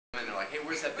and they're like, "Hey,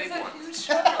 where's that big one?"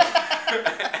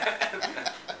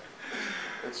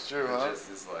 It's true, huh?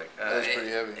 Just is like, That's pretty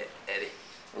heavy. Eddie.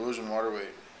 We're losing water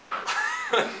weight.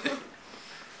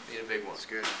 Need a big one. That's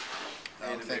good.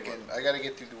 I'm thinking, I gotta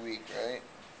get through the week, right?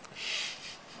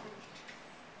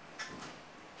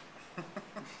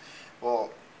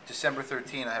 Well, December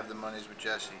 13th, I have the Mondays with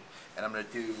Jesse, and I'm gonna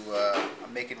do.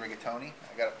 I'm making rigatoni.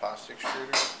 I got a pasta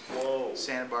extruder. Whoa.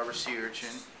 Santa Barbara sea urchin,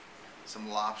 some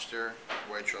lobster,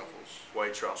 white truffles.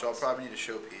 White truffles. So I'll probably need a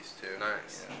showpiece too.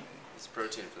 Nice. Yeah. What's the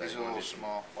protein for that? These are a little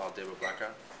small. Wild David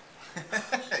Blackout?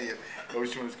 Yeah. I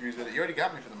always want to squeeze that. You already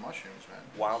got me for the mushrooms, man.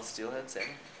 Wild Steelhead, Sam?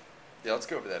 Yeah, let's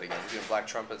go over that again. We're doing black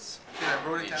trumpets. Yeah, I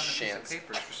wrote it Need down on a piece shants. of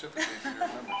paper specifically, if you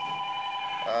remember.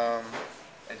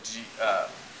 And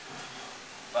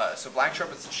so black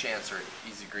trumpets and shants are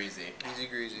easy greasy. Easy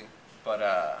greasy. But,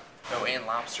 and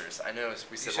lobsters. I know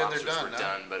we said said they're lobsters done, were no?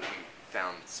 done, but we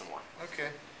found some more. Okay.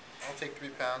 I'll take 3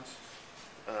 pounds.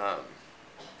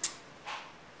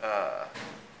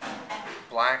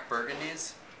 Black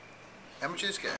burgundies. How much is this guy?